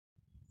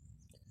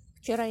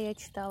Вчера я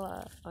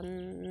читала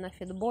на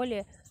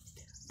фитболе,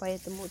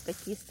 поэтому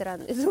такие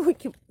странные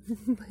звуки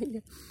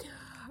были.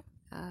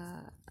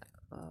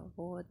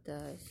 Вот,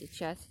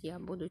 сейчас я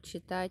буду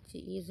читать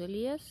из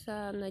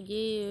леса.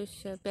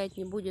 Надеюсь, опять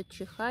не будет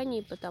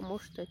чиханий, потому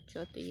что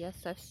что-то я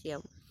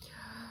совсем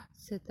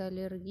с этой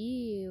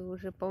аллергией.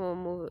 Уже,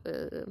 по-моему,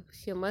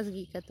 все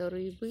мозги,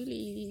 которые были,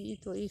 и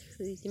твоих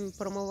этими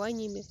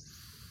промываниями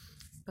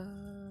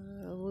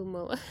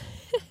вымыла.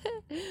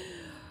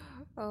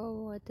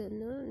 Вот,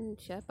 ну,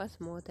 сейчас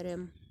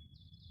посмотрим.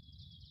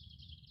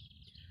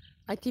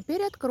 А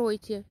теперь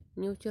откройте,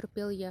 не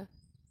утерпел я.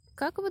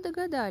 Как вы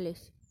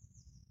догадались?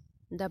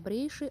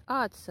 Добрейший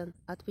Адсон,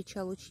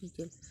 отвечал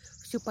учитель.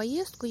 Всю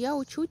поездку я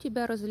учу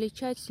тебя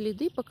различать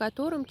следы, по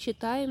которым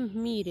читаем в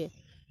мире,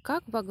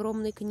 как в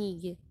огромной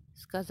книге,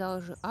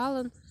 сказал же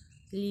Алан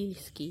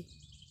Лильский.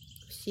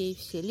 Всей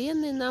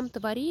вселенной нам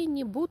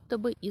творение будто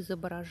бы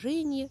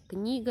изображение,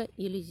 книга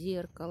или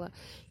зеркало,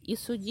 и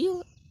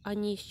судил о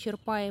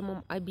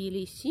неисчерпаемом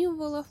обилии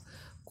символов,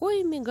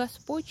 коими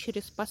Господь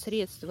через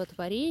посредство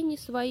творений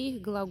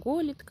своих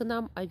глаголит к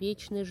нам о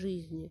вечной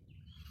жизни.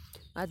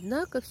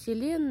 Однако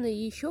вселенная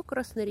еще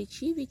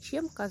красноречивее,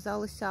 чем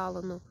казалось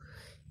Алану,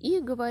 и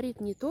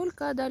говорит не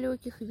только о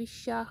далеких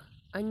вещах,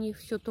 о них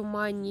все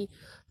туманней,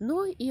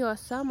 но и о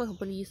самых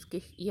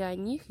близких, и о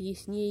них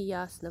яснее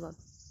ясного.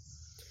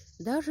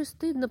 Даже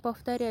стыдно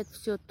повторять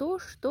все то,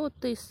 что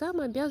ты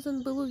сам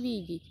обязан был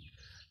увидеть.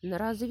 На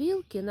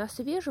развилке, на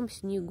свежем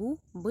снегу,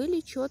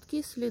 были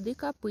четкие следы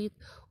копыт,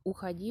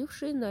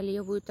 уходившие на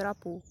левую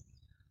тропу.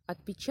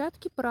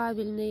 Отпечатки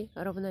правильные,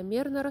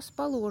 равномерно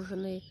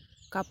расположенные,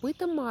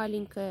 копыто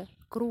маленькое,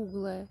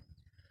 круглое,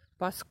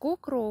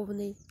 поскок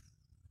ровный.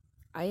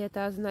 А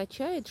это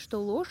означает, что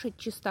лошадь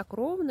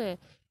чистокровная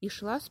и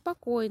шла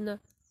спокойно,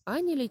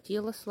 а не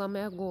летела,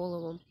 сломя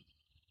голову.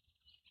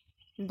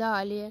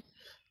 Далее.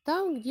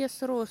 Там, где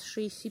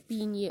сросшиеся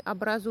пиньи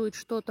образуют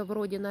что-то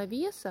вроде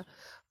навеса,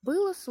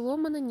 было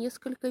сломано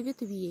несколько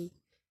ветвей,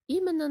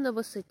 именно на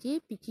высоте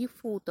 5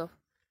 футов,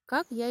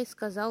 как я и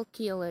сказал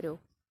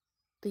Келлерю.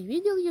 Ты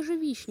видел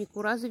ежевичник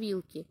у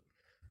развилки?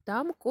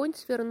 Там конь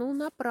свернул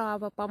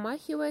направо,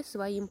 помахивая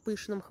своим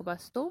пышным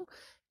хвостом,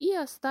 и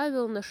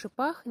оставил на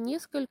шипах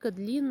несколько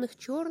длинных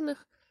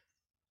черных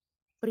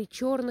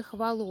причерных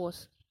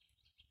волос.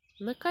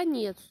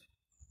 Наконец,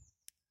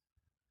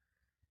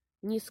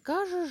 не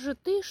скажешь же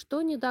ты,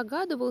 что не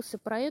догадывался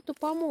про эту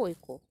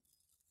помойку?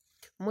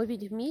 Мы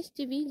ведь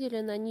вместе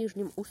видели на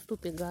нижнем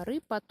уступе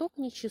горы поток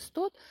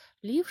нечистот,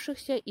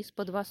 лившихся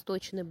из-под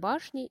восточной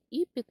башни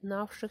и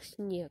пятнавших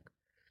снег.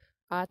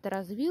 А от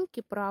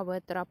развилки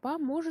правая тропа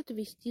может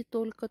вести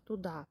только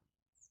туда.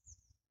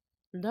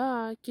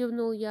 Да,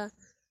 кивнул я,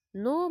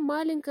 но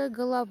маленькая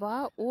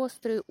голова,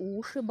 острые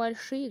уши,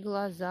 большие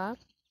глаза.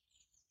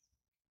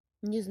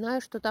 Не знаю,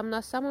 что там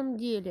на самом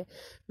деле,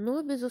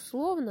 но,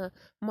 безусловно,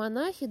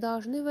 монахи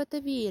должны в это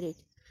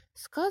верить.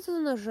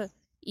 Сказано же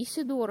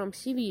Исидором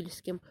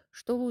Севильским,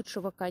 что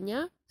лучшего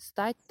коня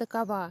стать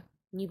такова,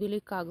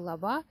 невелика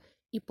глава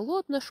и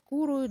плотно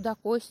шкурою до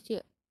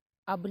кости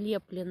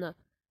облеплена,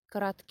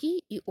 коротки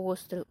и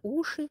острые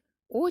уши,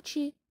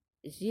 очи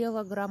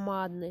зело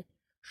громадны,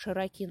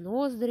 широки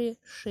ноздри,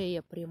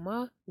 шея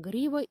пряма,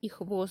 грива и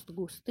хвост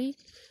густы,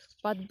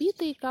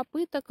 подбитые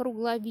копыта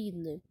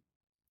кругловидны.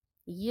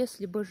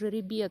 Если бы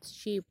жеребец,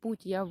 чей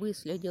путь я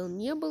выследил,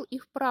 не был и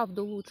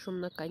вправду лучшим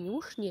на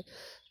конюшне,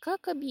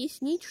 как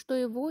объяснить, что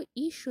его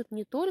ищут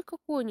не только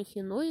конюхи,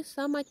 но и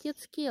сам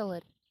отец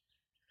Келлер?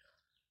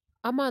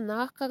 А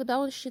монах, когда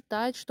он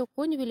считает, что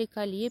конь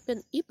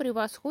великолепен и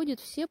превосходит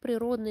все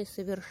природные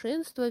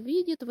совершенства,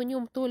 видит в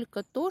нем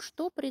только то,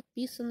 что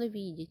предписано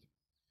видеть.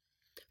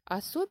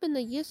 Особенно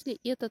если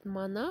этот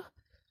монах,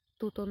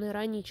 тут он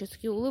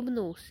иронически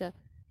улыбнулся,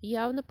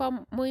 явно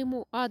по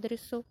моему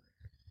адресу,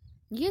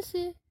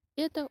 если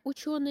это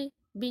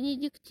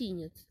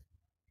ученый-бенедиктинец.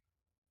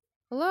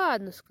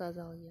 Ладно,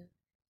 сказал я.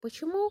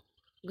 Почему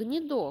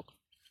гнедок?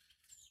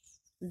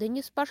 Да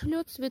не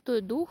спошлет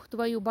Святой Дух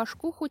твою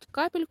башку хоть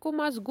капельку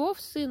мозгов,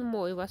 сын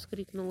мой,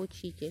 воскликнул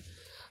учитель.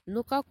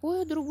 Но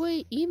какое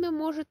другое имя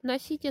может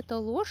носить эта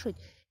лошадь,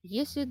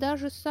 если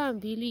даже сам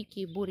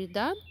великий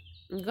Буридан,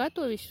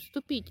 готовясь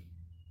вступить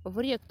в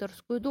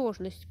ректорскую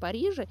должность в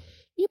Париже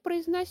и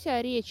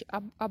произнося речь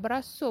об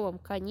образцовом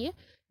коне,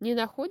 не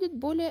находит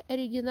более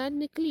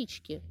оригинальной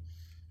клички?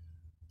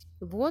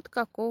 Вот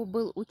каков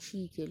был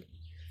учитель.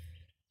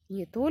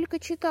 Не только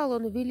читал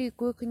он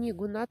великую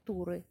книгу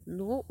натуры,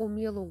 но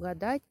умел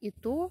угадать и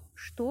то,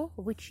 что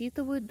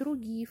вычитывают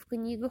другие в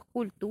книгах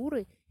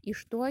культуры и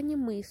что они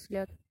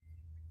мыслят.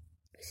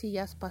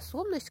 Сия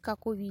способность,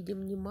 как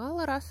увидим,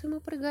 немало раз ему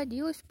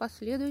пригодилась в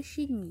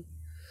последующие дни.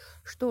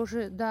 Что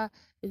же до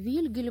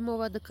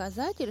Вильгельмова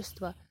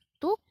доказательства,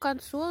 то к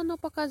концу оно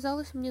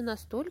показалось мне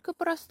настолько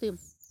простым,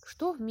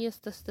 что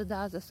вместо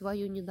стыда за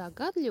свою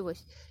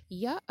недогадливость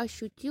я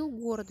ощутил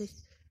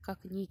гордость,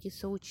 как некий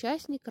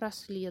соучастник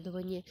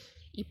расследования,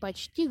 и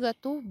почти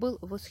готов был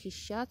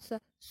восхищаться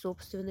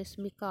собственной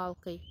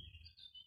смекалкой.